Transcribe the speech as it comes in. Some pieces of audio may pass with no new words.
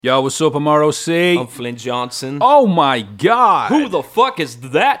Yo, what's up? I'm ROC. I'm Flynn Johnson. Oh my God. Who the fuck is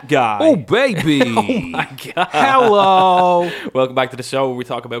that guy? Oh, baby. Oh my God. Hello. Welcome back to the show where we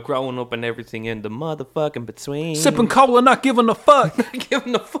talk about growing up and everything in the motherfucking between. Sipping cola, not giving a fuck.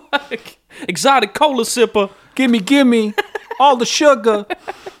 Giving a fuck. Exotic cola sipper. Gimme. All the sugar.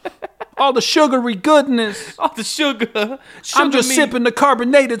 All the sugary goodness. All the sugar. I'm just sipping the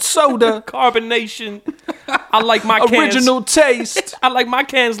carbonated soda. Carbonation. I like my cans. Original taste. I like my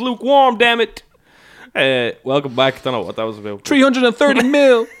cans lukewarm, damn it. Welcome back. Don't know what that was about. 330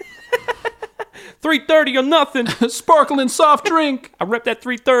 mil. 330 or nothing. Sparkling soft drink. I rep that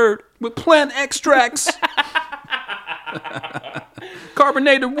 3/3. With plant extracts.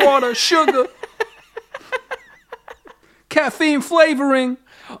 Carbonated water, sugar. Caffeine flavoring.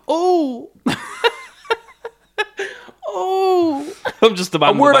 Oh. Oh. I'm just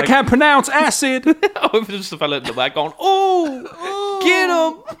about A word I can't pronounce, acid. I'm just a fella in the back going, oh, get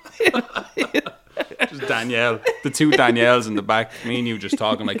him. Just Danielle. The two Danielles in the back. Me and you just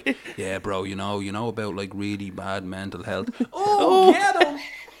talking like, yeah, bro, you know about like really bad mental health. Oh, get him.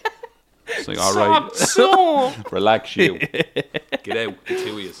 It's like, all right. Relax you. Get out. The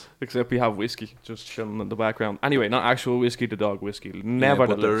two of you. Except we have whiskey just chilling in the background. Anyway, not actual whiskey, the dog whiskey. Yeah,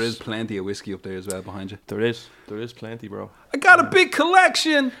 Nevertheless. but there is plenty of whiskey up there as well behind you. There is plenty, bro. I got a big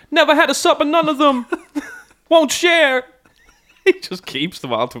collection. Never had a sup and none of them. Won't share. He just keeps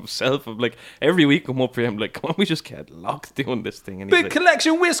them all to himself. I'm like, every week I'm up for him, like, come on, we just get locked doing this thing. And he's Big like,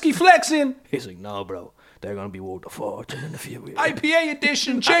 collection whiskey flexing. he's like, no, bro. They're going to be worth a fortune in a few years. IPA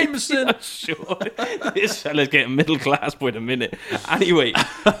edition, Jameson. Sure. This fella's getting middle class by the minute. Anyway,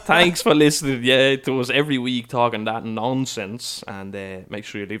 thanks for listening to us every week talking that nonsense. And make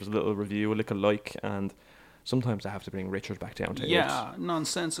sure you leave us a little review, a little like. And sometimes I have to bring Richard back down to Yeah,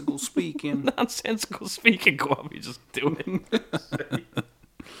 nonsensical speaking. Nonsensical speaking. Go on, we just do it.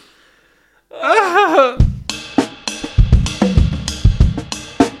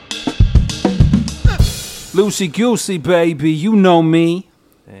 Loosey goosey, baby. You know me.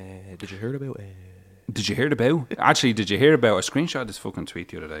 Did you hear about... Did you hear about? Actually, did you hear about? I screenshot this fucking tweet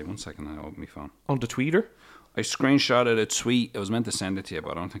the other day. 1 second, I opened my phone. on the tweeter? I screenshotted a tweet. I was meant to send it to you,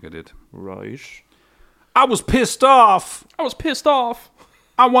 but I don't think I did. Right. I was pissed off. I was pissed off.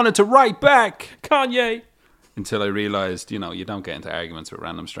 I wanted to write back. Kanye. Until I realised, you don't get into arguments with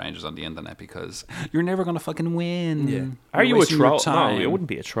random strangers on the internet because you're never going to fucking win. Yeah. You're Are you a wasting your troll? No, time. it wouldn't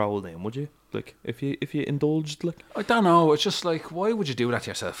be a troll then, would you? Like, if you indulged, like... I don't know. It's just like, why would you do that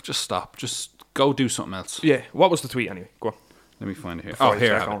to yourself? Just stop. Just go do something else. Yeah. What was the tweet anyway? Go on. Let me find it here. Before Oh,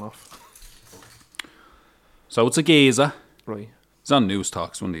 here. I I start have going it. off. So it's a geezer. Right. He's on News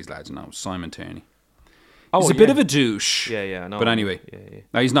Talks. One of these lads, Simon Turney. Oh, He's a bit of a douche. Yeah, I know. But anyway. Yeah.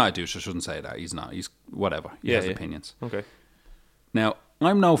 No, he's not a douche. I shouldn't say that. He's not. He's whatever. He has opinions. Okay. Now,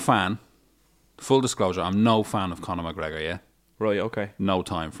 I'm no fan. Full disclosure, I'm no fan of Conor McGregor, yeah? Right, okay. No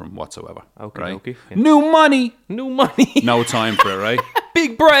time for him whatsoever. Okay, right? okay. Yeah. New money. New money. No time for it, right?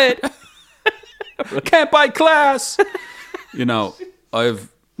 Big bread. Can't buy class.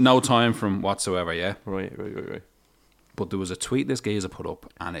 I've no time for him whatsoever, yeah? Right. But there was a tweet this geezer put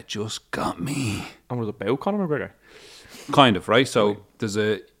up, and it just got me. And was it about Conor McGregor? Kind of, right? So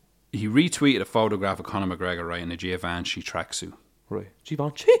he retweeted a photograph of Conor McGregor, right, in a Givenchy tracksuit. Right.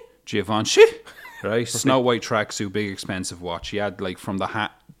 Givenchy. Givenchy, right? Snow white tracksuit, big expensive watch. He had like from the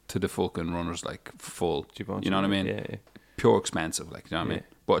hat to the fucking runners, like full. Givenchy, you know what I mean? Yeah. Pure expensive, like, you know what I mean?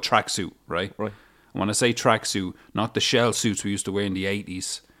 But a tracksuit, right? Right. And when I say tracksuit, not the shell suits we used to wear in the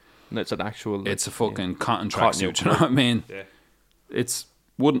 80s. And it's an actual... Like, It's a fucking cotton Cotton tracksuit. Do you know what I mean? Yeah.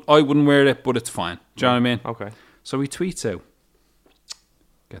 I wouldn't wear it, but it's fine. Do you know what I mean? Okay. So he tweets out.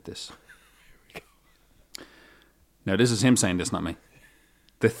 Get this. Now this is him saying this, not me.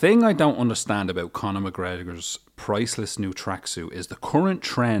 The thing I don't understand about Conor McGregor's priceless new tracksuit is the current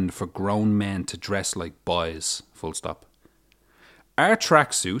trend for grown men to dress like boys. Full stop. Are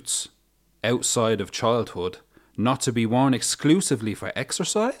tracksuits, outside of childhood, not to be worn exclusively for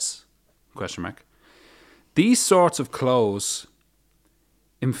exercise? Question mark. These sorts of clothes,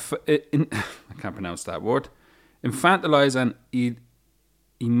 I can't pronounce that word, infantilize and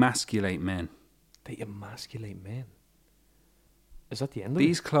emasculate men. They emasculate men. Is that the end of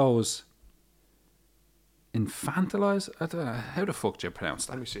These it? clothes infantilize? I don't know. How the fuck do you pronounce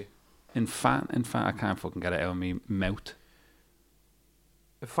that? Let me see. I can't fucking get it out of me mouth.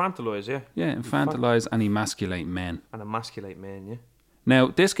 Infantilize, yeah. Yeah, infantilize and emasculate men. And emasculate men, yeah. Now,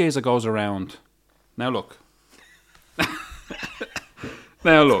 this geezer goes around. Now look.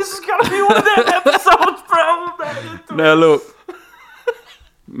 Now look. This is gonna be one of them episodes, bro. Now look.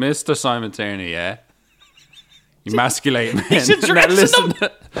 Mr. Simon Tierney, yeah? Emasculate men. He's addressing them.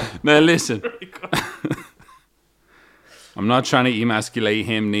 Now listen. I'm not trying to emasculate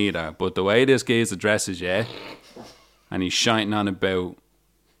him neither, but the way this guy's addresses, yeah, and he's shiting on about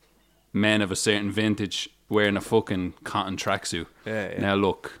men of a certain vintage wearing a fucking cotton tracksuit. Yeah. Now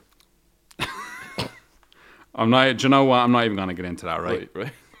look, I'm not. Do you know what? I'm not even gonna get into that, right?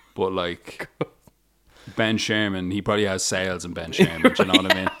 Right. But like Ben Sherman, he probably has sales in Ben Sherman. Do you know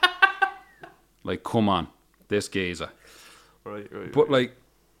what I mean? Like, come on, this geezer. Right. But like,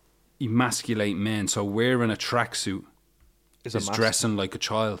 emasculate men. So wearing a tracksuit is dressing like a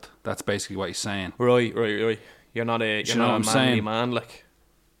child. That's basically what he's saying. Right. You're not a manly man, like.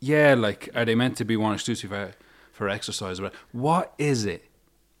 Yeah, like, are they meant to be one exclusive for exercise? What is it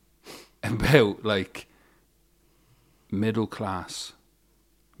about, like, middle class's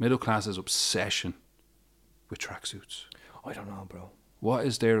obsession with tracksuits? I don't know, bro. What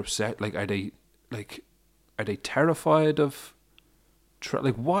is their like, are they terrified of,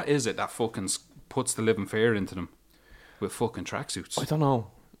 like, what is it that fucking puts the living fear into them with fucking tracksuits? I don't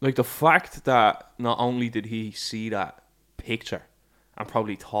know. Like, the fact that not only did he see that picture and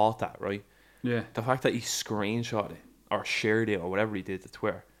probably thought that, right? Yeah. The fact that he screenshot it or shared it or whatever he did to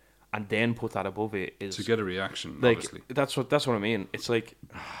Twitter and then put that above it is To get a reaction, like, obviously. that's what I mean. It's like,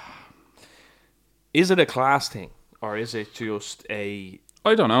 is it a class thing or is it just I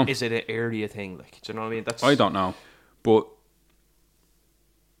don't know. Is it an area thing? Like, do you know what I mean? I don't know, but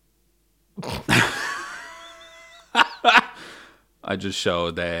I just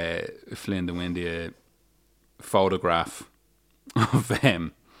showed Flynn the Windy a photograph of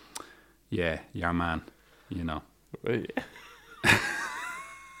him. Yeah, your man, you know. Right.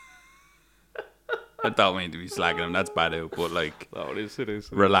 I don't mean to be slagging him. That's bad out, but like, No, it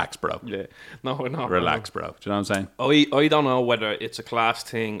is. relax, bro. Yeah. No. Relax, bro. Do you know what I'm saying? I don't know whether it's a class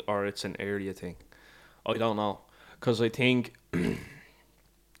thing or it's an area thing. I don't know. Because I think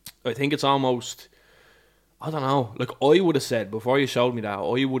it's almost, I don't know. Like, I would have said, before you showed me that,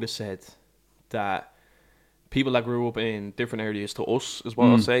 I would have said that people that grew up in different areas to us is what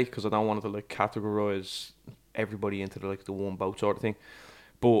I'll say, because I don't want to, like, categorize everybody into, like, the one boat sort of thing.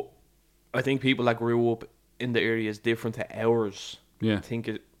 But I think people that grew up in the areas different to ours, Yeah. I think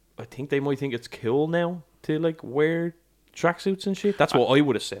they might think it's cool now to, like, wear tracksuits and shit. That's what I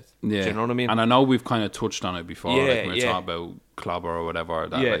would have said. Yeah. Do you know what I mean? And I know we've kind of touched on it before, Yeah, like when we yeah. talk about clobber or whatever,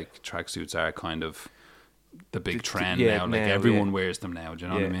 that Yeah. like tracksuits are kind of the big trend yeah, now. Like now, everyone yeah. wears them now. Do you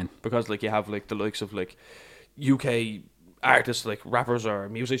know what I mean? Because, like, you have, like, the likes of, like, UK artists, like rappers or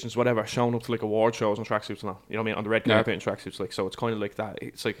musicians, whatever, showing up to, like, award shows and tracksuits and all. You know what I mean? On the red carpet and tracksuits. Like, so it's kind of like that.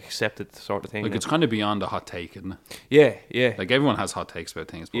 It's like accepted sort of thing. Like now. it's kind of beyond the hot take, isn't it? Yeah. Like everyone has hot takes about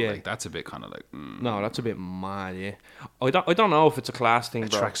things, but Yeah. like that's a bit kind of like No, that's a bit mad, yeah. I don't know if it's a class thing, a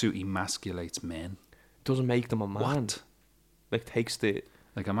bro. tracksuit emasculates men. Doesn't make them a man. What? Like, takes the...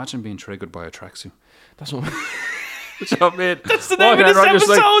 Like imagine being triggered by a tracksuit. That's what... What's up, man? That's the name of this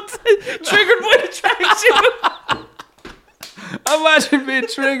episode! Triggered by the tracksuit! Imagine being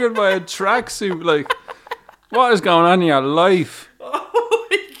triggered by a tracksuit. Like, what is going on in your life? Oh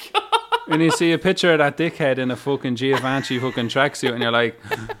my god! And you see a picture of that dickhead in a fucking Givenchy fucking tracksuit, and you're like,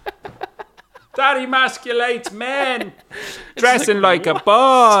 that emasculates men dressing like a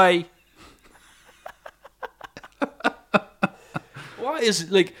boy. What is,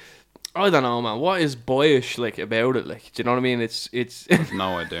 like... I don't know, man. What is boyish, like, about it? Like, do you know what I mean? It's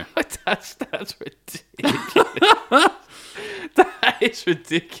No idea. that's ridiculous. That is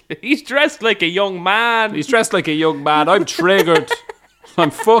ridiculous. He's dressed like a young man. He's dressed like a young man. I'm triggered.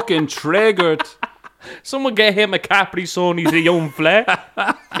 I'm fucking triggered. Someone get him a Capri Sun. He's a young flat.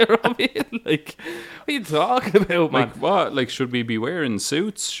 You know what I mean? Like, what are you talking about, man? Like what? Like, should we be wearing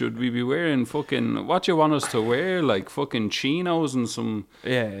suits? Should we be wearing fucking... What do you want us to wear? Like fucking chinos and some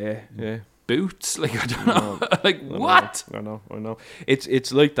Yeah. boots? Like, I don't know. Like, what? I know.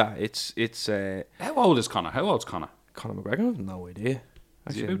 It's like that. It's How old is Conor? How old's Conor? Conor McGregor. I have no idea.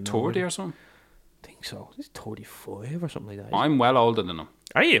 Is he Actually, I about have no 30 idea. or something? I think so. He's 35 or something like that. I'm well older than him.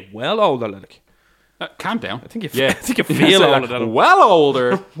 Are you well older, like? Calm down. I think you Yeah. I think you feel older than him. Well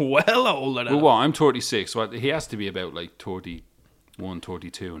older. Well older than Well, him. what? I'm 36. What? He has to be about like 31,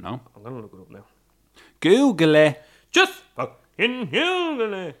 32, no? I'm gonna look it up now. Google it. Just fucking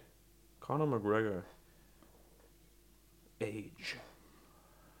Google it. Conor McGregor. Age.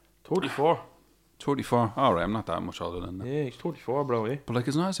 34. 34. All right, I'm not that much older than that. Yeah, he's 34, bro, yeah. But like,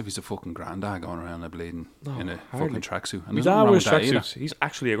 it's nice if he's a fucking granddad going around a bleeding in a hardly. fucking tracksuit. And His there's nothing dad wrong wears with that either. tracksuits. He's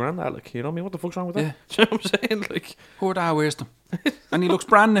actually a granddad, like, you know what I mean? What the fuck's wrong with that? Yeah. Do you know what I'm saying? Like, Poor dad wears them. And he looks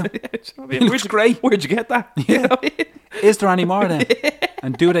brand new. do you know what I He mean? looks great. Where'd you get that? You know what I mean? Is there any more then?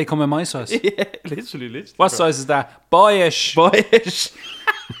 And do they come in my size? Yeah, literally. What size is that? Boyish. Boyish.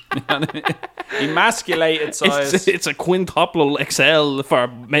 You know what I mean? Emasculated size. It's a quintuple XL for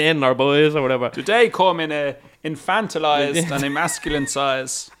men or boys or whatever. Do they come in a infantilized and emasculine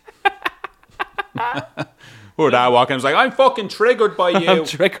size? Who are that walking? I was like, I'm fucking triggered by you. I'm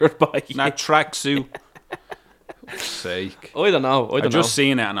triggered by you. That tracksuit. Sake. I don't know. I just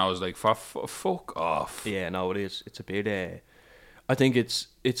seen it and I was like, fuck off. Yeah, no, it is. It's a bit. I think it's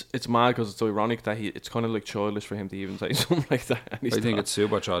mad because it's ironic that it's kind of like childish for him to even say something like that. I think it's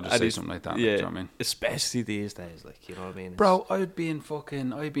super childish to say something like that. Yeah, you know what I mean? especially these days, like, you know what I mean? Bro, I'd be in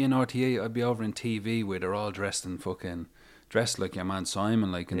RTA. I'd be over in TV where they're all dressed like your man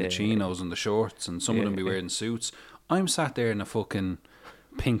Simon, like in the chinos and the shorts, and some of them be wearing suits. I'm sat there in a fucking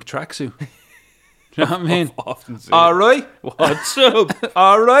pink tracksuit. Do you know what I mean? All right. What's up?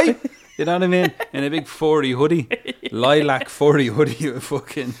 All right. You know what I mean? In a big furry hoodie. Lilac furry hoodie with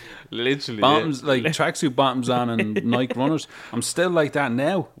fucking literally bottoms, like tracksuit bottoms on and Nike runners. I'm still like that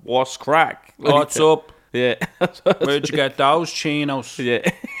now. What's crack? What's up? Yeah. Where'd you get those chinos? Yeah.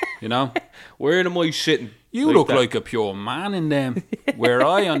 You know? Where am I sitting? You look like a pure man in them. Where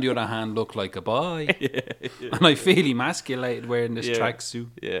I, on the other hand, look like a boy. And I feel emasculated wearing this tracksuit.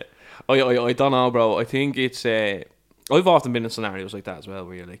 Yeah. I don't know, bro. I think it's... I've often been in scenarios like that as well,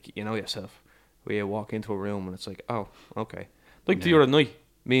 where you're like, you know yourself, where you walk into a room and it's like, oh, okay. Like the other night,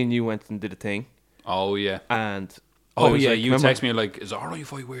 me and you went and did a thing. Oh, yeah. And... you text me like, is it alright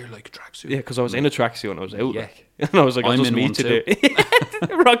if I wear like a tracksuit? Yeah, because I was in a tracksuit and I was out, like. And I was like, I'll just meet you there.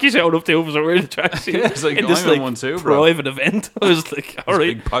 Rocky showed up too, because I wearing a tracksuit. Yeah, it's like, in this, I'm in one too, bro. Private event. I was like,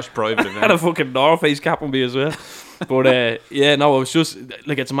 alright. Big posh private event. Had a fucking North Face cap on me as well. But, yeah, no, it was just,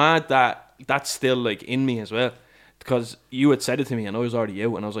 like, it's mad that that's still, like, in me as well. Because you had said it to me and I was already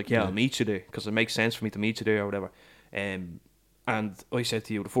out, and I was like, yeah, I'll meet you there, because it makes sense for me to meet you there or whatever. And I said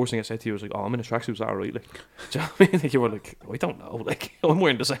to you, the first thing I said to you was like, oh, I'm in a tracksuit, is that alright? Like, do you know what I mean? Like, you were like, I don't know. Like, I'm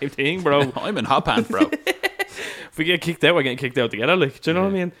wearing the same thing, bro. I'm in hot pants, bro. If we get kicked out, we're getting kicked out together. Like, do you know what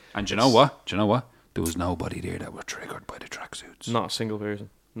I mean? And do you know what? There was nobody there that were triggered by the tracksuits. Not a single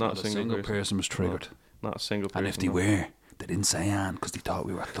person. Not a single person was triggered. Not a single person. And if they were, they didn't say Anne because they thought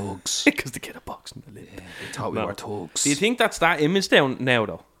we were thugs. Because they get a box in the lid. Yeah, they thought we were thugs. Do you think that's that image down now,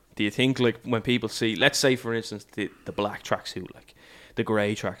 though? Do you think, like, when people see, let's say, for instance, the black tracksuit, like, the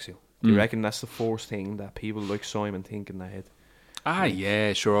grey tracksuit, do you reckon that's the first thing that people like Simon think in their head?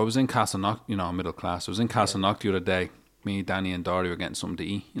 Yeah, sure. I was in Castleknock, middle class. I was in Castleknock the other day. Me, Danny and Dory were getting something to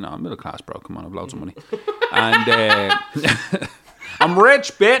eat. I'm middle class, bro. Come on, I've loads of money. And I'm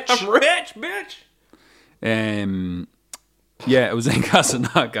rich, bitch. Yeah, I was in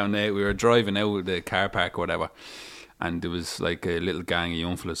Castleknock and we were driving out of the car park or whatever, and there was like a little gang of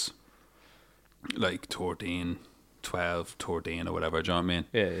young fellas, like 13, 12, 13 or whatever, do you know what I mean?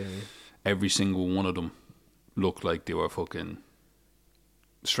 Yeah. Every single one of them looked like they were fucking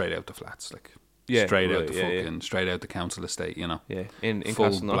straight out the flats, like straight out the council estate, you know? Yeah, in full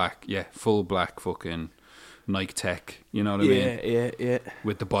Castleknock. black, full black fucking Nike Tech, you know what I mean? Yeah.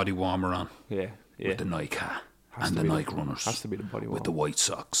 With the body warmer on. Yeah. With the Nike hat. And the Nike runners. Has to be the body warmer. With the white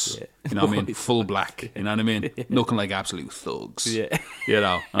socks. Yeah. You know what I mean? Full black. You know what I mean? Looking like absolute thugs. Yeah. You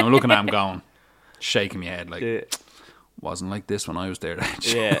know? And I'm looking at him going, shaking my head like, yeah. Wasn't like this when I was their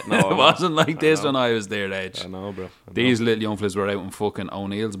age. Yeah, no. It wasn't like this when I was their age. I know, bro. These little young fellas were out in fucking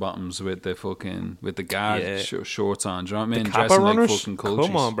O'Neill's bottoms with the guard shorts on. Do you know what I mean? The Kappa Dressing runners? like fucking cultures.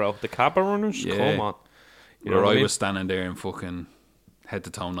 Come on, bro. The Kappa runners? Yeah. Come on. You know Where what I I mean? was standing there in fucking head to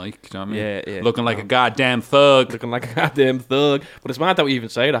toe Nike. Do you know what I mean? Yeah. Looking like a goddamn thug. Looking like a goddamn thug. But it's mad that we even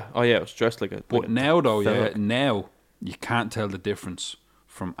say that. Oh, yeah, it was dressed like a But now, though, thug. now you can't tell the difference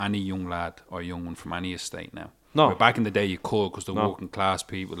from any young lad or young one from any estate now. No. Where back in the day you could, because the working class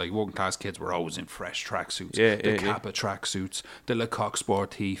people, like working class kids, were always in fresh tracksuits. The Kappa tracksuits, the Lecoq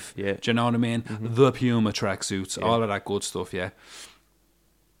Sportif. Yeah. Do you know what I mean? Mm-hmm. The Puma tracksuits, all of that good stuff, yeah.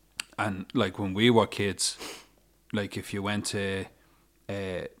 And like when we were kids, like if you went to,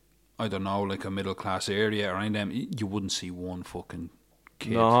 I don't know, like a middle class area or any of them, you wouldn't see one fucking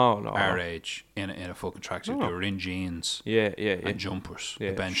kid our age in a fucking tracksuit. They were in jeans, and jumpers,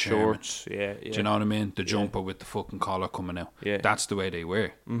 the Ben shorts, Do you know what I mean? The jumper with the fucking collar coming out. Yeah. That's the way they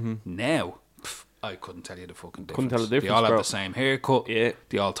were. Mm-hmm. Now, I couldn't tell you the fucking difference. Couldn't tell the difference, They all have bro. the same haircut. Yeah.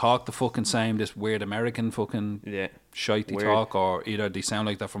 They all talk the fucking same. This weird American fucking shite they Weird. talk, or either they sound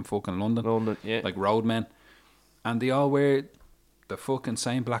like they're from fucking London, yeah. like roadmen, and they all wear the fucking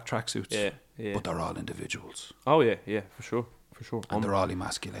same black tracksuits. Yeah. But they're all individuals. Oh, yeah, for sure. And they're all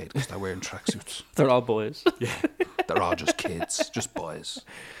emasculated because they're wearing tracksuits. They're all boys. Yeah. They're all just kids, just boys.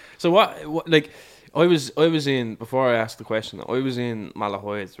 So what, like, I was in, before I asked the question, I was in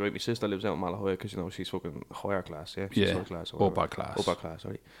Malahide, right? My sister lives out in Malahide because, she's fucking higher class, yeah? She's higher class. Upper class. Upper class,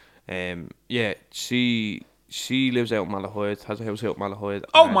 sorry. Yeah, she lives out in Malahide, has a house out in Malahide.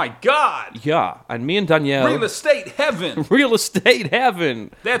 Oh my God! Yeah, and me and Danielle... Real estate heaven! Real estate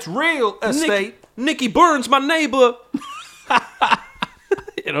heaven! That's real estate! Nicky Burns, my neighbour!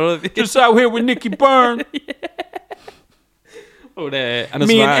 You know what I mean? Just out here with Nicky Byrne. But, and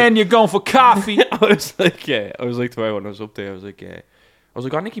Me and Enya going for coffee. I was like to her when I was up there, I was like,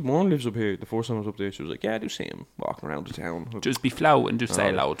 oh, Nicky Byrne lives up here. The first time I was up there, she was like, yeah, I do see him walking around the town. Just be floating, just say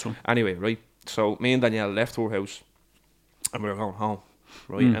hello to him. Anyway, right, so me and Danielle left her house, and we were going home,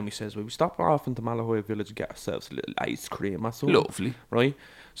 right, and we says, well, we stopped off into Malahide Village and get ourselves a little ice cream or something. Lovely. Right,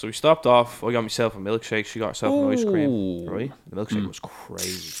 so we stopped off, I got myself a milkshake, she got herself an ice cream, right, the milkshake was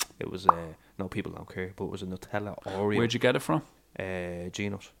crazy. It was, no, people don't care, but it was a Nutella Oreo. Where'd you get it from?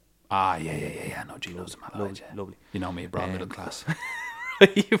 Geno's. Ah, yeah. No, Geno's in Malahide. Lovely. You know me, broad middle class.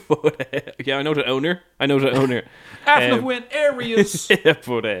 But, yeah, I know the owner. Affluent areas. Yeah,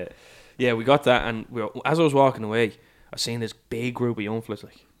 but yeah, we got that, and as I was walking away, I seen this big group of young fellas,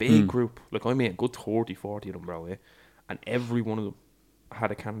 like big group, like I mean a good 30, 40 of them, bro, yeah, and every one of them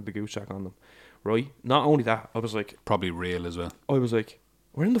had a Canada Goose Jack on them, right? Not only that, I was like, probably real as well. I was like,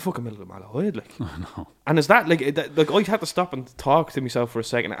 we're in the fucking middle of Malahide, like. No. And is that like I had to stop and talk to myself for a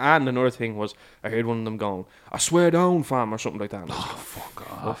second. And another thing was, I heard one of them going, "I swear down, fam," or something like that. And I was like,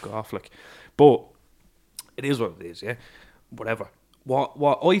 fuck off, like. But it is what it is, yeah. Whatever.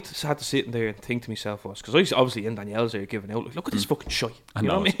 What I just had to sit in there and think to myself was, because I was obviously in Danielle's there giving out, like, look at this fucking shite. You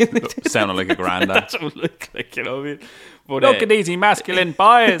know what I mean? Sounding like a granddad. That's what it looked like, you know what I mean? But, look at these masculine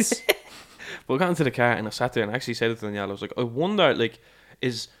boys. But I got into the car and I sat there and I actually said to Danielle, I was like, I wonder, like,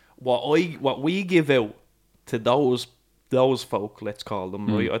 is what we give out to those folk, let's call them,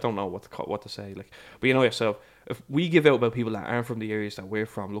 right? I don't know what to say, like, but you know yourself, if we give out about people that aren't from the areas that we're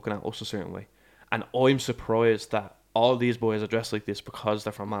from, looking at us a certain way, and I'm surprised that all these boys are dressed like this because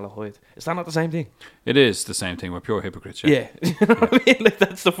they're from Malahide. Is that not the same thing? It is the same thing. We're pure hypocrites. Yeah. You know what I mean? Like,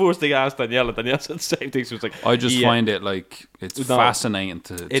 that's the first thing I asked Danielle, and Danielle said the same thing. She was like, I just find it like it's fascinating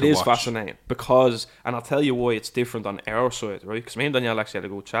to It is watch. fascinating because, and I'll tell you why it's different on our side, right? Because me and Danielle actually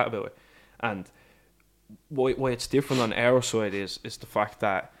had a good chat about it, and why it's different on our side is the fact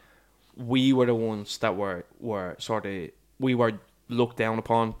that we were the ones that were sort of, we were looked down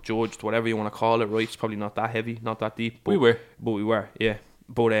upon, judged, whatever you want to call it, right? It's probably not that heavy, not that deep. But we were, yeah.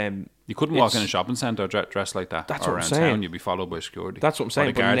 But you couldn't walk in a shopping centre dressed like that. That's or what I'm around saying. Town, you'd be followed by security. That's what I'm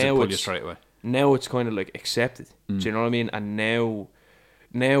saying. Or the guards but now would pull you straight away. Now it's kind of like accepted. Do you know what I mean? And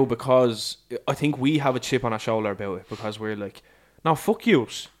now because I think we have a chip on our shoulder about it, because we're like, no, fuck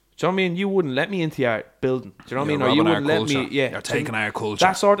yous. Do you know what I mean? You wouldn't let me into your building. Do you know what I mean? Or you wouldn't let me. Yeah, you're taking our culture.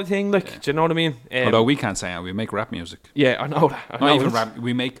 That sort of thing. Like, do you know what I mean? Although we can't say it, we make rap music. Yeah, I know that. Not even rap.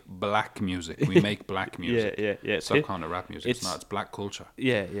 We make black music. We make black music. Yeah. Stop calling it rap music. It's black culture.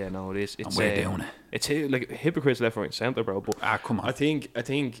 Yeah. No, it is. It's, and we're doing it. It's like hypocrites left, right, and centre, bro. But come on.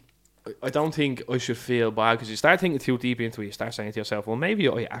 I don't think I should feel bad, because you start thinking too deep into it. You start saying to yourself, well, maybe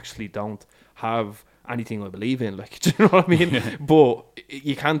I actually don't have anything I believe in, like, do you know what I mean? Yeah. But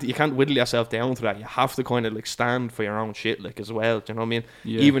you can't whittle yourself down to that. You have to kind of like stand for your own shit, like, as well. Do you know what I mean?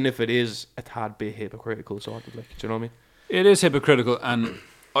 Yeah. Even if it is a tad bit hypocritical, sort of, like, do you know what I mean? It is hypocritical, and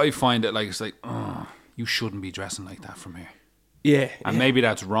I find it like, it's like, oh, you shouldn't be dressing like that from here. Yeah. And maybe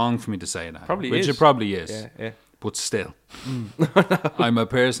that's wrong for me to say that. Which it probably is. Yeah. But still, I'm a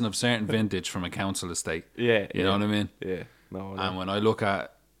person of certain vintage from a council estate. Yeah. You know what I mean? Yeah. No. And when I look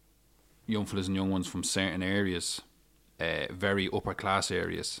at young fellas and young ones from certain areas, very upper class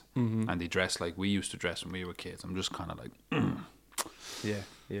areas, and they dress like we used to dress when we were kids, I'm just kind of like,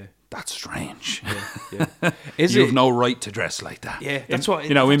 yeah, that's strange. Yeah. You've no right to dress like that. Yeah, that's what.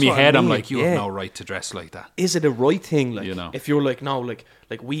 You know, in my head, I'm like, you have no right to dress like that. Is it a right thing? Like, you know, if you're like, no, like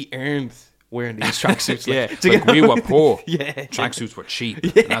we earned wearing these tracksuits. Like we were poor. Yeah, tracksuits were cheap.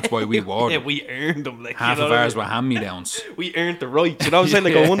 And that's why we wore them. Yeah, we earned them. Like, half of ours were hand-me-downs. We earned the right. You know what I'm saying?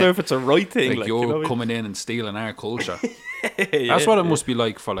 Like, I wonder if it's a right thing. Like, you're, you know, coming in and stealing our culture. Yeah, that's what it must be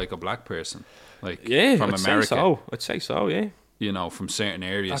like for like a black person. Like, from America. I'd say so. Yeah. You know, from certain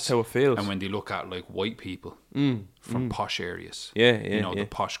areas. That's how it feels. And when they look at like white people from posh areas. Yeah. You know, the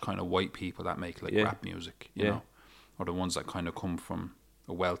posh kind of white people that make like rap music. You know, or the ones that kind of come from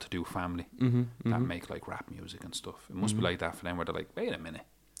a well-to-do family that make like rap music and stuff. It must be like that for them, where they're like, wait a minute,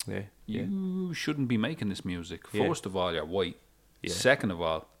 you shouldn't be making this music. First of all, you're white. Second of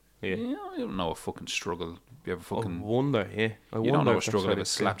all, you don't know a fucking struggle. You ever fucking I wonder, you don't know a struggle if it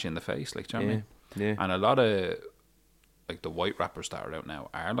slapped you in the face, like, do you know what I mean? Yeah. And a lot of like the white rappers that are out now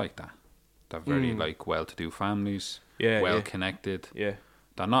are like that. They're very like well-to-do families, well-connected. Yeah.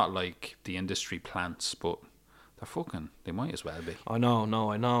 They're not like the industry plants, but they're fucking. They might as well be. I know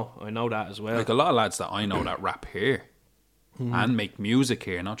that as well. Like a lot of lads that I know that rap here and make music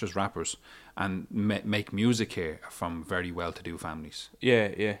here, not just rappers, and make music here are from very well-to-do families.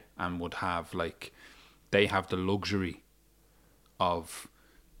 Yeah. And would have like, they have the luxury of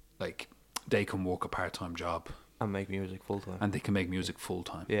like, they can work a part-time job And make music full time. and they can make music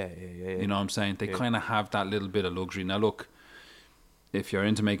full-time. Yeah. You know what I'm saying? They kind of have that little bit of luxury. Now look, if you're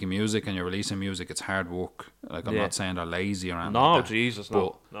into making music and you're releasing music, it's hard work. Like, I'm not saying they're lazy or anything No, like that, Jesus,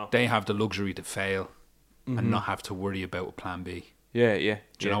 but no. they have the luxury to fail and not have to worry about a plan B. Yeah.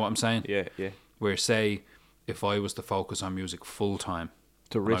 Do you know what I'm saying? Yeah. Where, say, if I was to focus on music full time,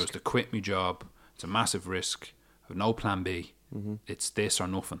 To and I was risk. to quit my job, it's a massive risk. I have no plan B. It's this or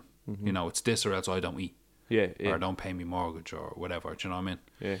nothing. You know, it's this or else I don't eat. Yeah. Or I don't pay me mortgage or whatever. Do you know what I mean?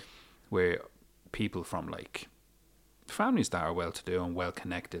 Yeah. Where people from like families that are well to do and well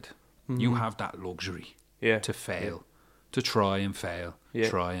connected, you have that luxury Yeah. to fail, to try and fail, Yeah.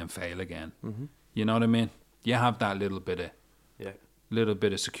 try and fail again. You know what I mean? You have that little bit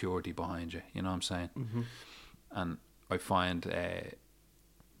of security behind you. You know what I'm saying? And I find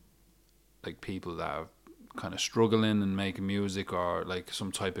like people that are kind of struggling and making music or like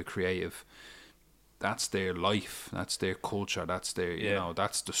some type of creative, that's their life, that's their culture, that's their, you know,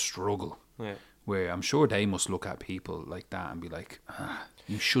 that's the struggle. Yeah. Where I'm sure they must look at people like that and be like,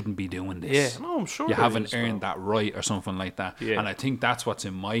 you shouldn't be doing this. Yeah. No, I'm sure You there haven't is, earned though. that right or something like that. Yeah. And I think that's what's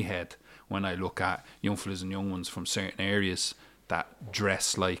in my head when I look at young fellas and young ones from certain areas that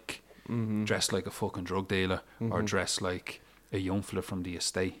dress like a fucking drug dealer or dress like a young fella from the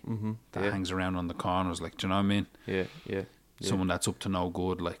estate that hangs around on the corners. Like, do you know what I mean? Yeah. Someone that's up to no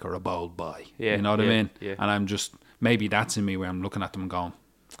good, like, or a bold boy. Yeah, You know what I mean? yeah. And I'm just, maybe that's in me where I'm looking at them going,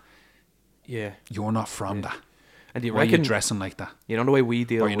 Yeah. you're not from that. And do you Why are you reckon dressing like that? you know the way we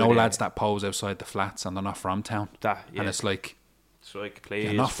deal Or with you know lads that pose outside the flats and they're not from town. that? Yeah. And it's like, please,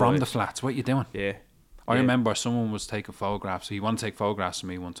 you're not from boys. the flats. What are you doing? Yeah. I Yeah. remember someone was taking photographs. He wanted to take photographs of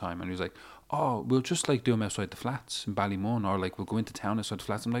me one time, and he was like, "Oh, we'll just like do them outside the flats in Ballymun, or like we'll go into town outside the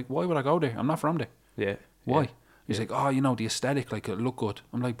flats." I'm like, "Why would I go there? I'm not from there. Yeah. Why?" Yeah. He's like, "Oh, you know the aesthetic, like it'll look good."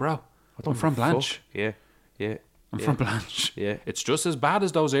 I'm like, "Bro, I'm from give a Blanche. fuck. Yeah. Yeah. I'm yeah. from Blanche. Yeah. It's just as bad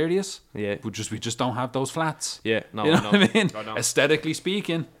as those areas. Yeah. we just don't have those flats. Yeah. No. You know no. what I mean? I know. Aesthetically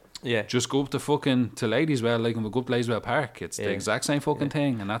speaking." Yeah. Just go up to Ladieswell, like, and we'll go up to Ladieswell Park. It's the exact same fucking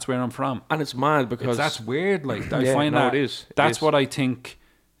thing, and that's where I'm from. And it's mad because That's weird. Like, I Yeah, find no, that it is. It that's is. what I think.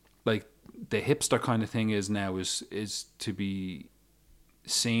 Like, the hipster kind of thing is now is to be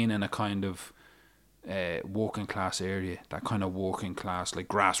seen in a kind of working class area. That kind of working class, like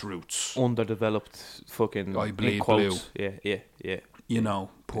grassroots. underdeveloped fucking I bleed in quotes. Yeah. You know,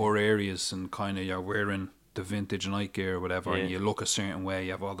 poor areas, and kind of you're wearing the vintage Nike gear or whatever, and Yeah. you look a certain way.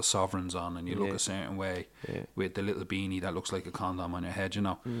 You have all the sovereigns on, and you look Yeah. a certain way Yeah. with the little beanie that looks like a condom on your head, you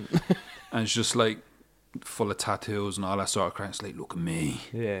know. And it's just like full of tattoos and all that sort of crap. It's like, look at me.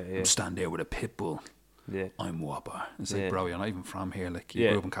 Yeah. I'm standing there with a pit bull. Yeah. I'm Whopper. It's like, Yeah. bro, you're not even from here. Like, you Yeah,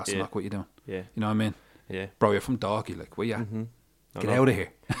 grew up in Castleknock. yeah. What you doing? Yeah. You know what I mean? Yeah. Bro, you're from Dalkey. Like, where you at? Get know. out of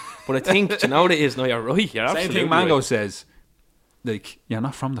here. But I think, do you know what it is? No, you're right. You're Same absolutely thing Mango right. says. Like, you're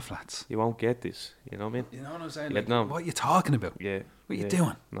not from the flats. You won't get this. You know what I mean? You know what I'm saying? Yeah, Like, no. what are you talking about? Yeah. What are you yeah.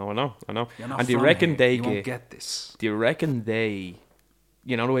 doing? No, I know. You're not And do you from reckon here. they you won't get this? Do you reckon they,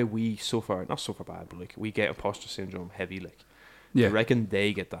 you know the way we suffer, not suffer bad, but like we get imposter syndrome heavy, like. Do Yeah. you reckon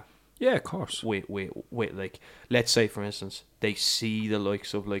they get that? Yeah, of course. Wait, like, let's say for instance, they see the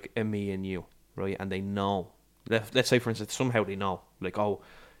likes of like a me and you, right, and they know. Let's say for instance, somehow they know, like, oh,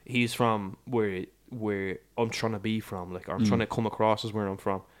 he's from where I'm trying to be from, like, or I'm trying to come across as where I'm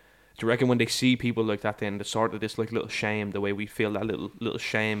from. Do you reckon when they see people like that, then there's sort of this like little shame, the way we feel that little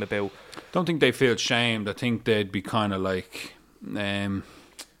shame about? Don't think they feel shamed. I think they'd be kind of like, what am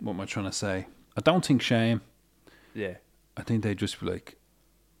I trying to say? I don't think shame. Yeah, I think they'd just be like,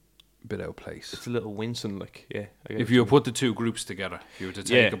 a bit out of place. it's a little wincing, like, yeah. I get If what you put the two groups together, if you were to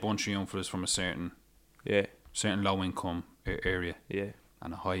take Yeah. a bunch of young fellas from a certain yeah, low income area yeah.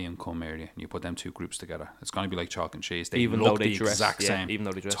 and a high income area, and you put them two groups together, it's going to be like chalk and cheese. They Even look though they the dress, exact yeah, same, even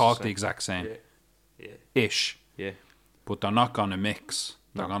though they dress talk the the same. exact same, Yeah. ish. Yeah, But they're not going to mix.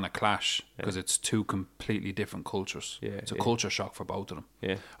 They're No. going to clash because it's two completely different cultures. Yeah, It's a yeah. culture shock for both of them.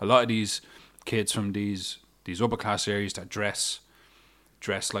 yeah, A lot of these kids from these upper class areas that dress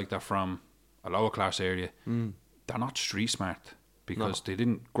like they're from a lower class area, they're not street smart because they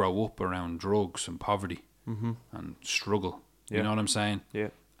didn't grow up around drugs and poverty and struggle. Yeah. You know what I'm saying? yeah,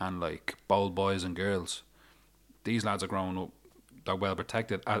 And like bold boys and girls. These lads are growing up they're well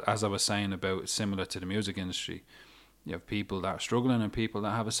protected. As I was saying about, similar to the music industry, you have people that are struggling and people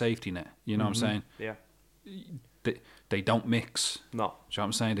that have a safety net. You know what I'm saying? Yeah. They don't mix. No. Do you know what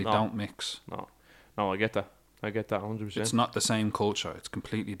I'm saying? They don't mix. No, I get that. 100%. It's not the same culture. It's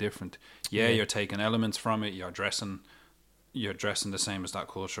completely different. Yeah, you're taking elements from it. You're dressing the same as that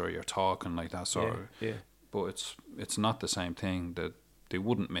culture. You're talking like that sort of. Yeah. But it's not the same thing. That they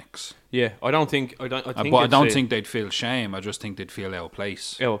wouldn't mix. Yeah, I don't think But I don't think they'd feel shame. I just think they'd feel out of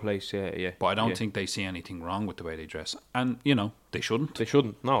place. Out of place, yeah. But I don't think they see anything wrong with the way they dress. And, you know, they shouldn't. They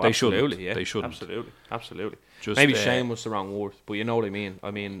shouldn't. No, They absolutely. shouldn't. Yeah. They shouldn't. Absolutely. Just, maybe shame was the wrong word, but you know what I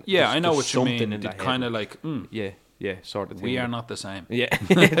mean. Yeah, I know what you something mean. in that It's kind of head. like, yeah, sort of thing. we are not the same. Yeah,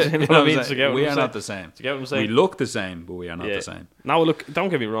 you know what I mean. We are not the same. Do you get what I'm saying? We look the same, but we are not the same. Now, look, don't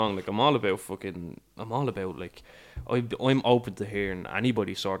get me wrong. Like, I'm all about like, I'm open to hearing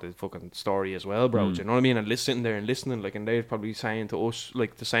anybody's sort of fucking story as well, bro. Do you know what I mean? And sitting there and listening, like, and they're probably saying to us,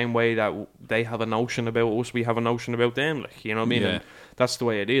 like, the same way that they have a notion about us, we have a notion about them. Like, you know what I mean? Yeah. And that's the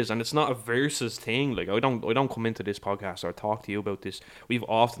way it is. And it's not a versus thing. Like, I don't come into this podcast or talk to you about this. We've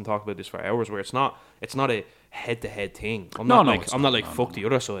often talked about this for hours, where it's not a head-to-head thing. I'm not like fuck the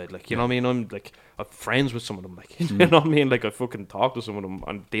other side. Like, you know what I mean? I'm like, I'm friends with some of them. Like, you know what I mean? Like, I fucking talk to some of them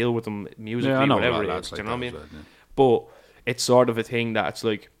and deal with them musically, whatever it is. Do you know what I mean? But it's sort of a thing that it's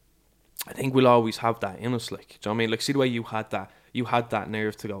like, I think we'll always have that in us. Like, do you know what I mean? Like, see the way you had that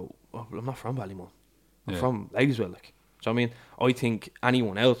nerve to go, oh, well, I'm not from Ballymun. I'm from Ladiesville. Like, do you know what I mean? I think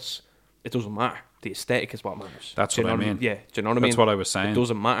anyone else, it doesn't matter. The aesthetic is what matters. That's what I mean. Yeah, do you know what I mean? That's what I was saying. It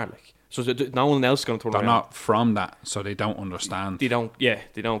doesn't matter. Like, so no one else is going to turn They're around. not from that, so they don't understand. They don't get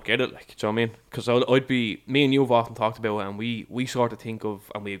it. Like, do you know what I mean? Because me and you have often talked about it, and we sort of think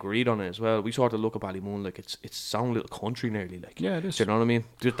of, and we agreed on it as well. We sort of look at Ballymun like it's its own little country nearly. Like, Yeah, it is. Do you know what I mean?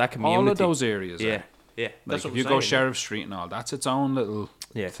 Just that community. All of those areas. Yeah. Like, That's what if you go Sheriff Street and all, that's its own little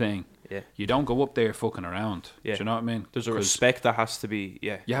thing. Yeah. You don't go up there fucking around. Yeah. Do you know what I mean? There's a 'Cause respect that has to be.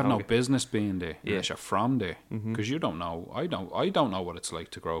 Yeah. you have no business being there unless you're from there. Mm-hmm. Because you don't know. I don't know what it's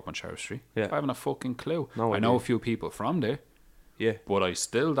like to grow up on Sheriff Street. Yeah. I haven't a fucking clue. No I know idea. a few people from there. Yeah. But I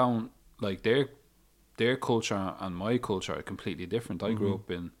still don't like their culture and my culture are completely different. I grew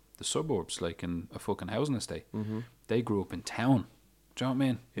up in the suburbs, like in a fucking housing estate. They grew up in town. Do you know what I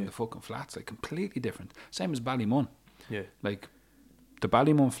mean? In the fucking flats, like completely different. Same as Ballymun. Yeah. Like the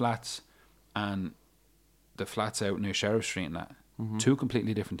Ballymun flats and the flats out near Sheriff Street and that, two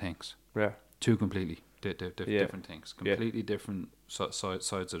completely different things. Yeah. Two completely different things. Completely different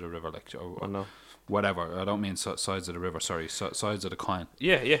sides of the river. Like, I know. Whatever. I don't mean sides of the river. Sorry, sides of the coin.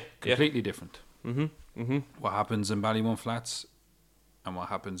 Yeah. Completely different. Mm-hmm. What happens in Ballymun flats and what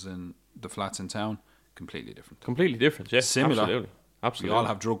happens in the flats in town, completely different. Completely different. Yeah. Similar. Absolutely. We all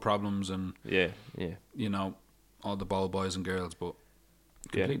have drug problems and Yeah. you know, all the ball boys and girls, but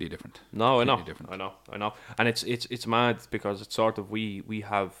completely different. No, completely I different. know, and it's mad because it's sort of we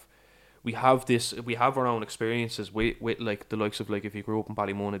have our own experiences with like the likes of, like, if you grew up in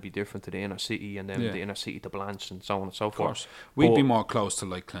Ballymun, it'd be different to the inner city, and then the inner city to Blanche and so on and so Of forth. course, we'd be more close to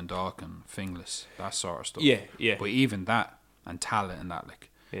like Clondalk and Finglas, that sort of stuff. Yeah. But even that and Talent and that,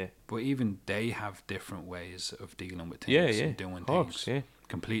 like, Yeah. But even they have different ways of dealing with things and doing things. Yeah.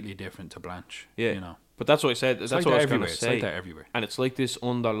 Completely different to Blanche. Yeah. You know. But that's what I said. That's like what I was that going to everywhere. say. It's like that everywhere. And it's like this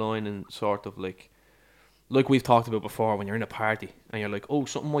underlining sort of like we've talked about before, when you're in a party and you're like, oh,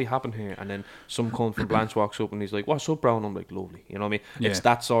 something might happen here, and then some cunt from Blanche walks up and he's like, what's up, bro? And I'm like, lovely. You know what I mean? Yeah. It's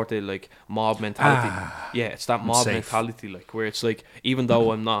that sort of like mob mentality. It's that mob safe. mentality, like, where it's like, even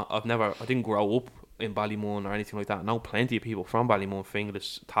though I didn't grow up in Ballymun or anything like that, I know plenty of people from Ballymun,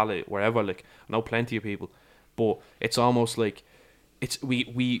 Finglas, Tallaght, wherever, like, I know plenty of people, but it's almost like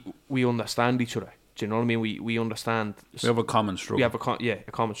we understand each other. Do you know what I mean? We understand. We have a common struggle. We have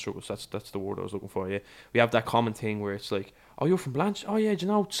a common struggle. So that's the word I was looking for. Yeah, we have that common thing where it's like, oh, you're from Blanche. Oh yeah, do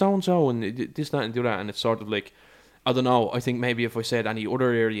you know so and so and this, that, and do that, and it's sort of like, I don't know. I think maybe if I said any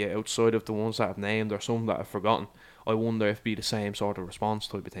other area outside of the ones that I've named or some that I've forgotten, I wonder if it'd be the same sort of response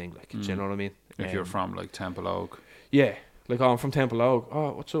type of thing. Like, do you know what I mean? If you're from like Temple Oak. Yeah. Like, oh, I'm from Temple Oak.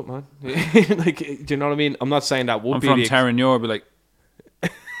 Oh, what's up, man? Like, do you know what I mean? I'm not saying that would I'm be from Terranure, I'd be like,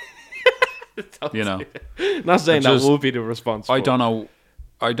 you know. Not saying that would be the response. I don't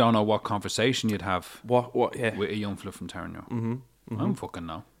know what conversation you'd have What yeah. with a young fella from Terranure. Mm-hmm. I don't fucking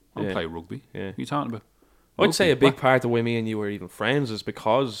know. I don't play rugby. Yeah. What are you talking about? I'd say a big part of why me and you were even friends is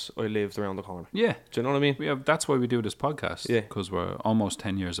because I lived around the corner. Yeah. Do you know what I mean? That's why we do this podcast. Yeah. Because we're almost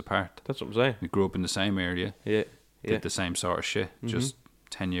 10 years apart. That's what I'm saying. We grew up in the same area. Yeah. Did the same sort of shit. Just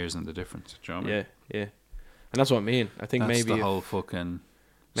 10 years in the difference. Do you know what I mean? Yeah. And that's what I mean. I think that's maybe the whole fucking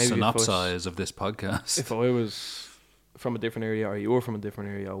maybe synopsis of this podcast. if I was from a different area or you're from a different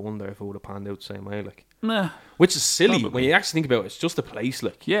area, I wonder if it would have panned out the same way. Like, Nah. which is silly when Probably. you actually think about it. It's just a place.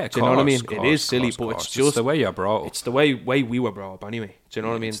 Like, Yeah, do you know what I mean? course, It is silly, but it's just the way you're brought up. it's the way we were brought up anyway. Do you know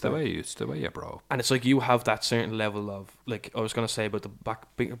what I mean? It's the way you're brought up. And it's like you have that certain level of, like I was gonna say about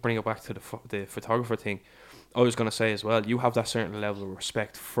bring it back to the photographer thing. I was gonna say as well, you have that certain level of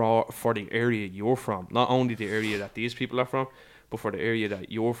respect for the area you're from, not only the area that these people are from, but for the area that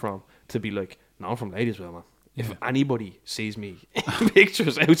you're from. To be like, no, I'm from Ladysville, man. If anybody sees me in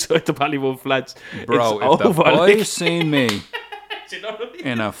pictures outside the Ballywood flats, Bro, it's if the over, boys like. seen me Do you know what I mean?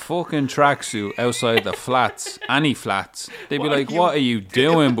 in a fucking tracksuit outside the flats, any flats, they'd be What are like, you "What are you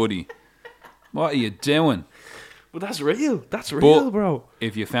doing, buddy? What are you doing?" But that's real. That's real, bro.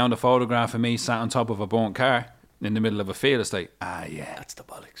 If you found a photograph of me sat on top of a burnt car in the middle of a field, it's like, yeah, That's the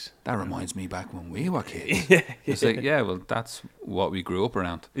bollocks. that reminds me back when we were kids. Yeah, It's like, yeah, well, that's what we grew up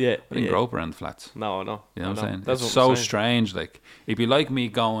around. yeah. I didn't grow up around the flats. No. You know what I'm saying? That's It's what I'm so saying. strange. Like, it'd be like me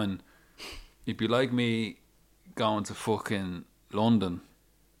going to fucking London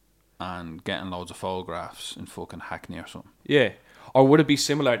and getting loads of photographs in fucking Hackney or something. Yeah. Or would it be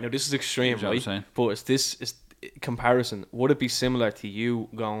similar? Now, this is extreme, You know what I'm right? saying? But it's comparison. Would it be similar to you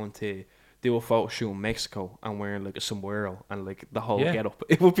going to do a photo shoot in Mexico and wearing like a sombrero and like the whole Yeah. get up?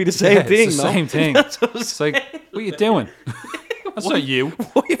 It would be the same thing, it's the no? same thing. That's what I'm It's like, what are you doing? That's not you.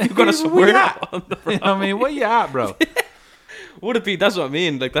 Why have you got a Where you sombrero at? on the You know what I mean, where you at, bro? Would it be? That's what I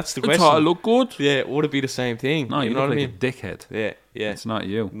mean. Like, that's the I question. thought I look good. Yeah, would it be the same thing? No, you know look what like I mean? a dickhead. Yeah, yeah. It's not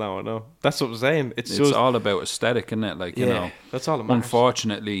you. No. That's what I'm saying. It's It's just all about aesthetic, isn't it? Like, yeah. you know, That's all it matters.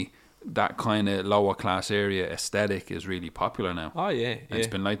 unfortunately, that kind of lower class area aesthetic is really popular now. Oh yeah, And it's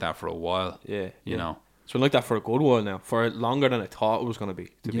been like that for a while. yeah. You know. It's been like that for a good while now. For longer than I thought it was going to be.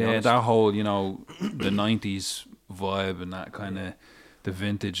 To be honest. that whole, you know, the 90s vibe and that kind of the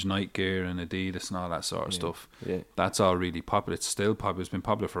vintage Nike gear and Adidas and all that sort of stuff. Yeah. That's all really popular. It's still popular. It's been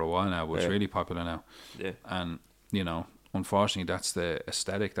popular for a while now, but it's Yeah. really popular now. Yeah. And, you know, unfortunately, that's the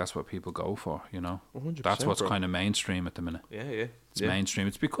aesthetic. That's what people go for, you know. 100%, That's what's bro. kind of mainstream at the minute. Yeah. It's mainstream.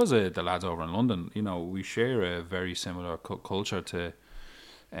 It's because of the lads over in London. You know, we share a very similar culture to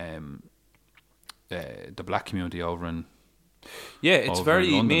the black community over in. Yeah, it's over very.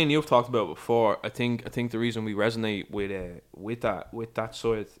 in London. Me and you've talked about it before. I think the reason we resonate with that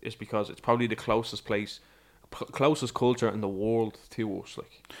side is because it's probably the closest closest culture in the world to us.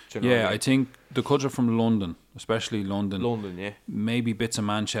 Like, do you know Yeah, what I think the culture from London, especially London, London, yeah, maybe bits of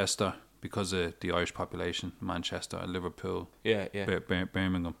Manchester because of the Irish population, Manchester, Liverpool, yeah.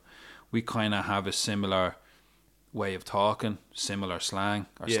 Birmingham. We kind of have a similar way of talking, similar slang.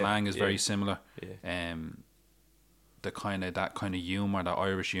 Our Yeah, slang is yeah. very similar. Yeah. That kind of humor, that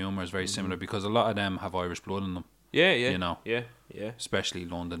Irish humor, is very similar because a lot of them have Irish blood in them. Yeah. You know. Yeah. Especially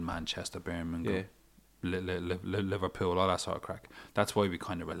London, Manchester, Birmingham, Yeah. Liverpool, all that sort of crack. That's why we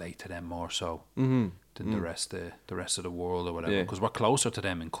kind of relate to them more so than the rest of the world or whatever. Yeah. Because we're closer to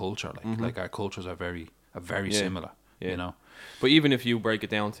them in culture. Like our cultures are very Yeah. similar. Yeah. You know. But even if you break it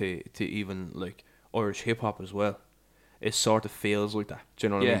down to even like Irish hip hop as well, it sort of feels like that. Do you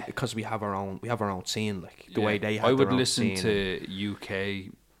know what I mean? Yeah. Because we have our own scene, like the way they have. I would their own listen scene. to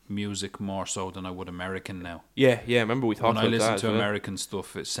UK music more so than I would American now. Yeah. Remember we talked When I about listen that. to as well. American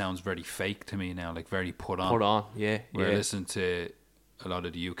stuff, it sounds very fake to me now, like very put on. Put on, yeah. Where I listen to a lot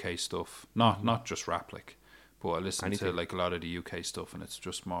of the UK stuff, not just rap, like, but I listen to Anything. like a lot of the UK stuff, and it's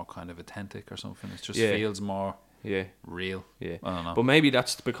just more kind of authentic or something. It just Yeah. feels more Yeah. real. Yeah. I don't know. But maybe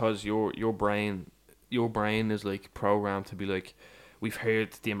that's because your brain is like programmed to be like, we've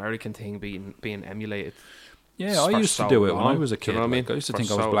heard the American thing being emulated. Yeah, I for used to so do it when I long. was a Do kid. you know what I Like, mean? I used to For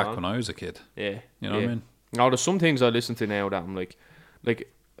think I was so black long. when I was a kid. Yeah. You know what I mean? Now there's some things I listen to now that I'm like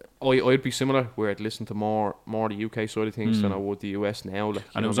I'd be similar where I'd listen to more the UK side of things than I would the US now. Like,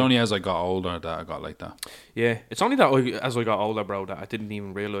 And it was only as I got older that I got like that. yeah, it's only that as I got older, bro, that I didn't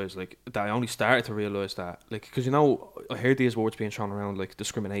even realize, like, that I only started to realize that, like, because you know, I heard these words being thrown around, like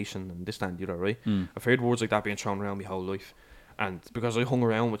discrimination and this, that, and the other, right? I've heard words like that being thrown around my whole life, and because I hung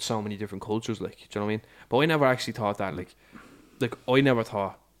around with so many different cultures, like, do you know what I mean? But I never actually thought that, like I never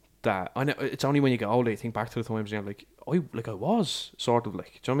thought that. It's only when you get older you think back to the times and you're like, I was sort of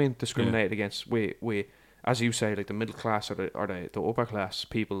like, do you know what I mean? Discriminated against with as you say, like the middle class or the upper class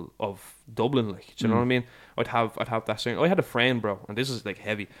people of Dublin, like, do you know what I mean? I'd have that certain. I had a friend, bro, and this is like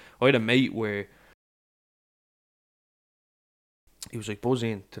heavy. I had a mate where he was like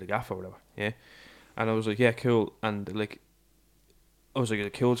buzzing to the gaff or whatever, yeah, and I was like, yeah, cool, and like I was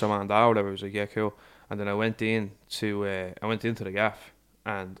like, cool, to man, or whatever. I was like, yeah, cool, and then I went into the gaff,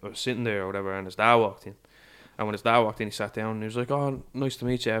 and I was sitting there or whatever, and his dad walked in. And when his dad walked in, he sat down and he was like, oh, nice to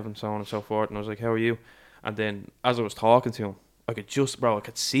meet you, Evan, so on and so forth. And I was like, how are you? And then as I was talking to him, I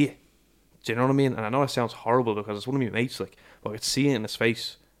could see it. Do you know what I mean? And I know it sounds horrible because it's one of my mates, like, but I could see it in his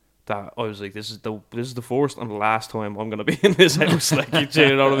face that I was like, this is the first and the last time I'm gonna be in this house. Like, do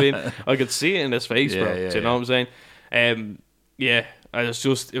you know what I mean? I could see it in his face, bro. Do you know what I'm saying? Yeah. I was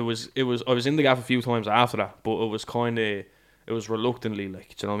I was in the gaff a few times after that, but it was reluctantly,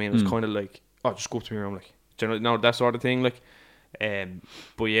 like, do you know what I mean? It was kind of like, oh, just go up to me, I'm like, do you know, that sort of thing, like.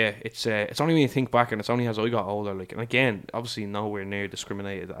 But yeah, it's only when you think back, and it's only as I got older, like, and again, obviously nowhere near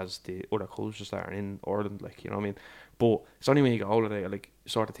discriminated as the other cultures that are in Ireland, like, you know what I mean. But it's only when you get older that you're like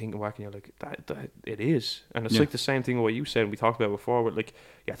sort of thinking back, and you're like, that it is, and it's like the same thing what you said and we talked about before with like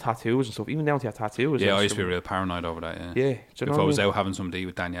your tattoos and stuff, even down to your tattoos. Yeah, I used to be real paranoid over that. Yeah, yeah. Do you know if I was mean? out having something to eat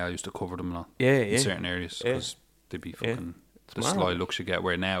with Danielle, I used to cover them and all. In certain areas because they'd be fucking the sly looks you get.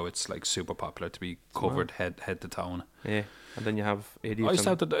 Where now it's like super popular to be covered head to toe. Yeah. And then you have idiots. I used to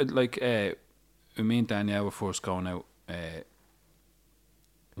have to, like, when me and Danielle were first going out,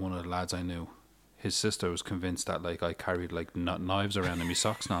 one of the lads I knew, his sister was convinced that, like, I carried, like, knives around in my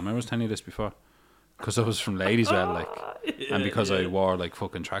socks now. Remember I was telling you this before? Because I was from Ladieswell, like, and because I wore, like,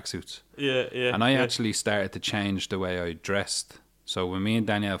 fucking tracksuits. Yeah. And I actually started to change the way I dressed. So when me and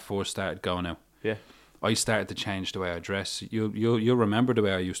Danielle first started going out, I started to change the way I dress. You'll remember the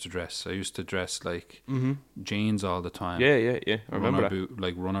way I used to dress. I used to dress like jeans all the time. Yeah. I remember that.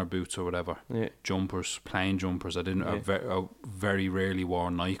 Like runner boots or whatever. Yeah. Jumpers, plain jumpers. I didn't. I very rarely wore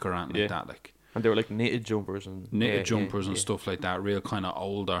Nike or anything like that. Like, and they were like knitted jumpers and stuff like that. Real kind of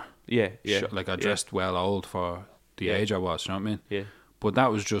older. Yeah. Like I dressed well old for the age I was. You know what I mean? Yeah. But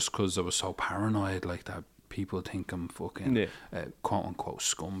that was just because I was so paranoid, like that. People think I'm fucking quote unquote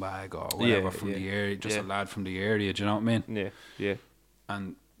scumbag or whatever from the area, just a lad from the area. Do you know what I mean? Yeah.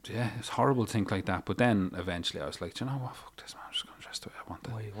 And it's horrible to think like that. But then eventually I was like, do you know what? Fuck this, man. I'm just gonna dress the way I want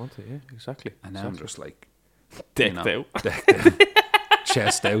it. Why you want it? Yeah, exactly. And now I'm just like decked out,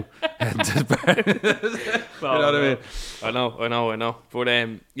 chest out, head to the bar. You know what I mean? I know. But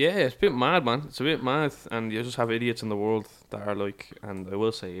it's a bit mad, man. It's a bit mad, and you just have idiots in the world that are like, and I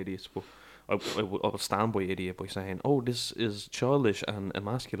will say idiots, but. I will stand by idiot by saying, oh, this is childish and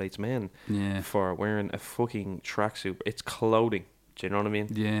emasculates men for wearing a fucking tracksuit. It's clothing. Do you know what I mean?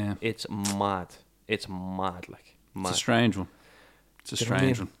 Yeah. It's mad. It's mad, like. Mad. It's a strange one. It's a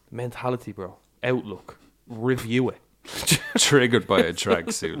strange one. Mentality, bro. Outlook. Review it. Triggered by a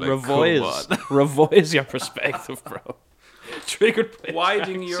tracksuit. Like, revise your perspective, bro. Triggered by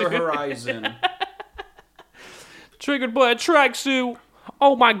widen your horizon. Triggered by a tracksuit.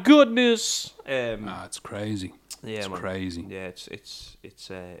 Oh my goodness! It's crazy. Yeah, it's crazy. Yeah,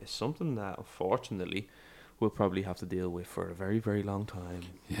 it's something that unfortunately we'll probably have to deal with for a very, very long time.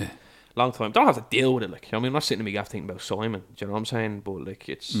 Yeah, long time. Don't have to deal with it. Like, I mean, I'm not sitting in my gaff thinking about Simon. Do you know what I'm saying? But like,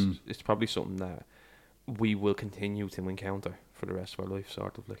 it's probably something that we will continue to encounter for the rest of our life,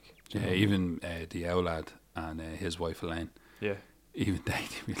 sort of like. Yeah, even the owl lad and his wife Elaine. Yeah, even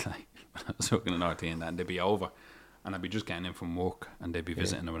they'd be like, when I was working in RT and that, they'd be over. And I'd be just getting in from work and they'd be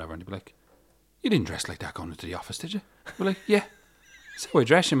visiting or whatever and they'd be like, you didn't dress like that going into the office, did you? We're like, yeah. That's how I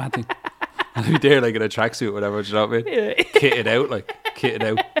dress, you mad thing. And I'd be there like in a tracksuit or whatever, do you know what I mean? Yeah. Kitted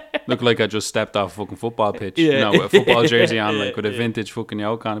out. Look like I just stepped off a fucking football pitch. Yeah. You know, with a football jersey on, like with a vintage fucking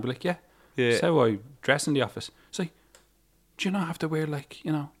yoke on. I'd be like, yeah. That's how I dress in the office. It's like, do you not have to wear like,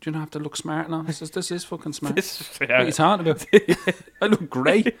 you know, do you not have to look smart and all? This is fucking smart. What are you talking about? I look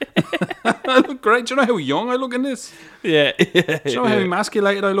great. I look great. Do you know how young I look in this? Yeah. Do you know how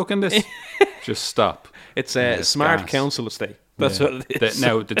emasculated I look in this? Just stop. It's a smart council estate. That's what it is.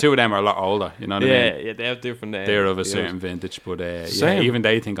 Now, the two of them are a lot older, you know what I mean? Yeah, they have different... They're of a certain vintage, but even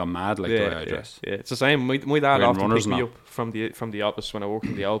they think I'm mad, like the way I dress. Yeah, it's the same. My dad often picked me up from the office when I worked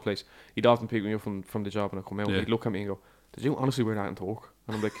in the old place. He'd often pick me up from the job and I'd come out and he'd look at me and go, did you honestly wear that into work?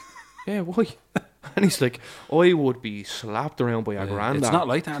 And I'm like, yeah, why? And he's like, I would be slapped around by a granddad. It's not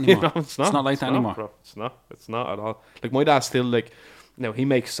like that anymore. You know, it's not like that anymore. Bro. It's not at all. Like, my dad's still like, now he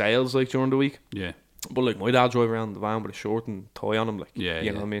makes sales like during the week. Yeah. But like, my dad drive around the van with a shirt and tie on him, like, you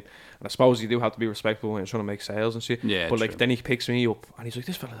know what I mean? And I suppose you do have to be respectful when you're trying to make sales and shit. Yeah, but like, then he picks me up and he's like,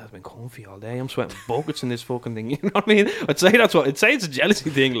 this fella has been comfy all day. I'm sweating buckets in this fucking thing. You know what I mean? I'd say it's a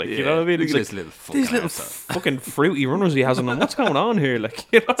jealousy thing, like, you know what I mean? He's like, these little fucking fruity runners he has on them. What's going on here?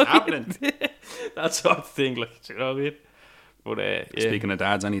 Like, you know what's happening? That sort of thing, like, you know what I mean? But speaking of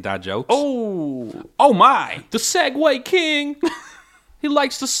dads, any dad jokes? Oh my! The Segway King. He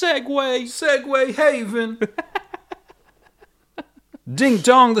likes the Segway. Segway Haven. Ding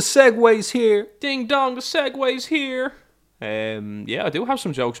dong, the Segway's here. Ding dong, the Segway's here. Yeah, I do have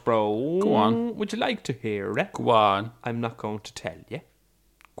some jokes, bro. Go on. Would you like to hear it? Go on. I'm not going to tell you.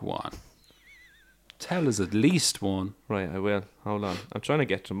 Go on. Tell us at least one. Right, I will. Hold on. I'm trying to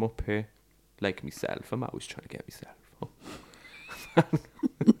get them up here. Like myself. I'm always trying to get myself up.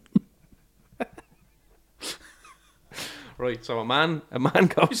 Right, so a man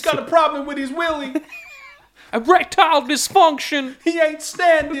goes... He's got a problem with his willy. Erectile dysfunction. He ain't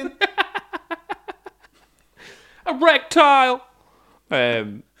standing. Erectile.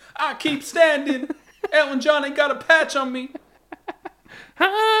 I keep standing. Elton John ain't got a patch on me.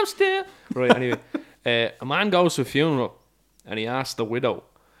 I'm still... Right, anyway. A man goes to a funeral and he asks the widow,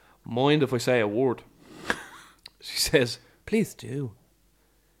 mind if I say a word? She says, please do.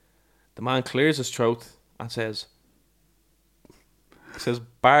 The man clears his throat and says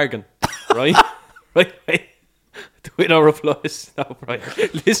bargain. Right? Right. The widow replies, no, right.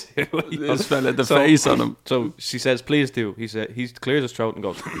 Listen. This fella had the face on him. So she says, please do. He clears his throat and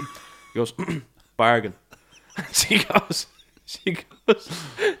goes, bargain. And she goes,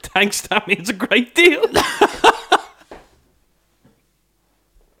 thanks, that means a great deal.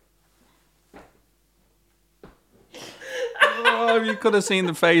 Oh, if you could have seen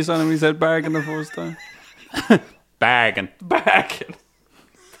the face on him, he said bargain the first time. Bargain.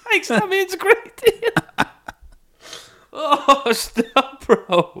 Thanks, that means a great deal. Oh, stop,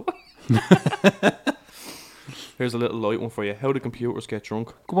 bro. Here's a little light one for you. How do computers get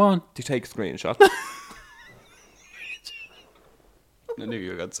drunk? Go on. They take screenshots. I knew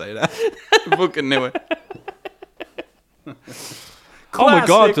you were going to say that. I fucking knew it. Oh my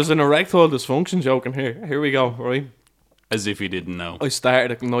god, there's an erectile dysfunction joke in here. Here we go, right? As if you didn't know. I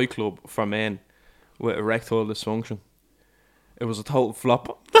started a nightclub for men with erectile dysfunction. It was a total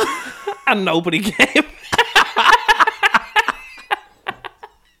flop. And nobody came.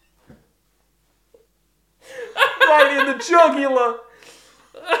 Right in the jugular.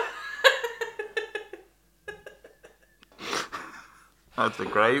 That's a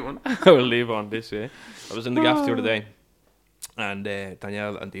great one. I will leave on this, yeah. I was in the gaff the other day, and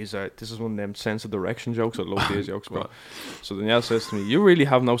Danielle, and this is one of them sense of direction jokes. I love these jokes, bro. So Danielle says to me, you really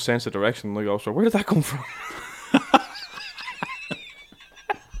have no sense of direction. And I go, so where did that come from?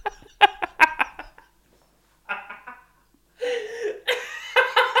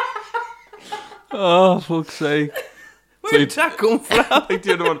 Oh, fuck's sake. Where did that come from? Like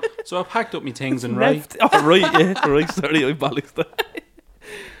the other one. So I packed up my things and right. Oh, right, yeah. Right, sorry, I bollocked that.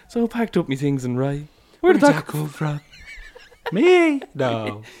 So I packed up my things and right. Where did that come from? Me?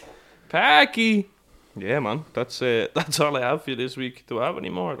 No. Packy. Yeah, man. That's all I have for you this week. Do I have any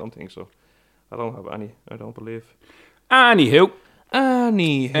more? I don't think so. I don't have any. I don't believe. Anywho.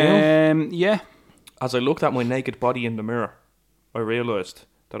 Yeah. As I looked at my naked body in the mirror, I realised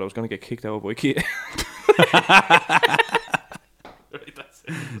that I was going to get kicked out of IKEA. Right, that's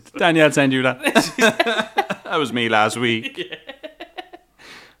it. Danielle sent you that. That was me last week. Yeah.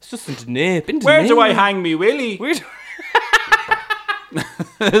 It's just into nip. Where do I hang me willy?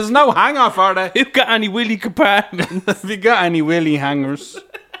 There's no hanger for that. You got any willy compartments? Have you got any willy hangers?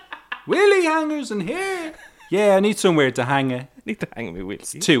 Willy hangers in here? Yeah, I need somewhere to hang it. I need to hang me willy.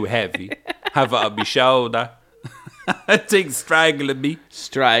 It's too heavy. Have it on my shoulder. I think straggling me.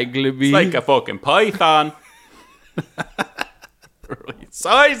 It's like a fucking python. Right.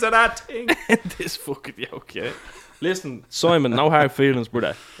 Size of that thing. This fucking yoke, yeah. Listen, Simon, no hard feelings,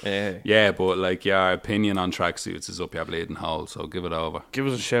 brother. Yeah, but like your opinion on tracksuits is up your bleeding hole, so give it over. Give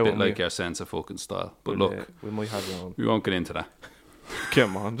us a shout. Bit like your sense of fucking style. But look, we might have your own. We won't get into that.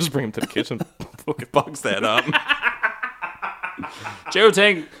 Come on, just bring him to the kitchen. Fucking box that up. Do you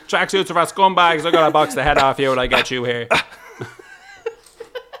think tracksuits are for scumbags? I gotta box the head off you when I get you here.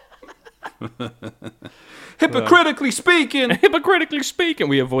 Hypocritically speaking,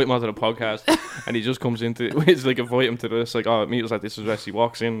 we invite him onto the podcast, and he just comes into. It's like invite him to this, like, oh, meet us at this address. He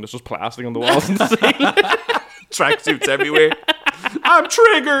walks in, there's just plastic on the walls and the ceiling. Tracksuits everywhere. I'm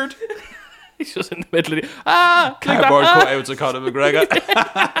triggered. He's just in the middle of the cardboard cutouts of Conor McGregor.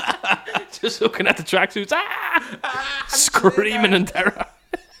 Just looking at the tracksuits, screaming in terror.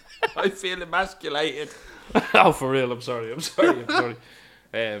 I feel emasculated. Oh, for real? I'm sorry.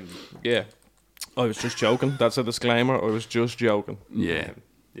 Yeah. I was just joking. That's a disclaimer. I was just joking. Yeah.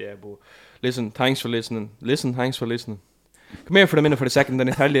 Yeah, but listen, thanks for listening. Thanks for listening. Come here for a minute for a second, then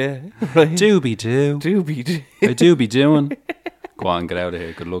I tell you. Right? Do be do. Do be do. I do be doing. Go on, get out of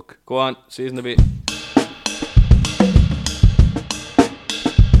here. Good luck. Go on. See you in a bit.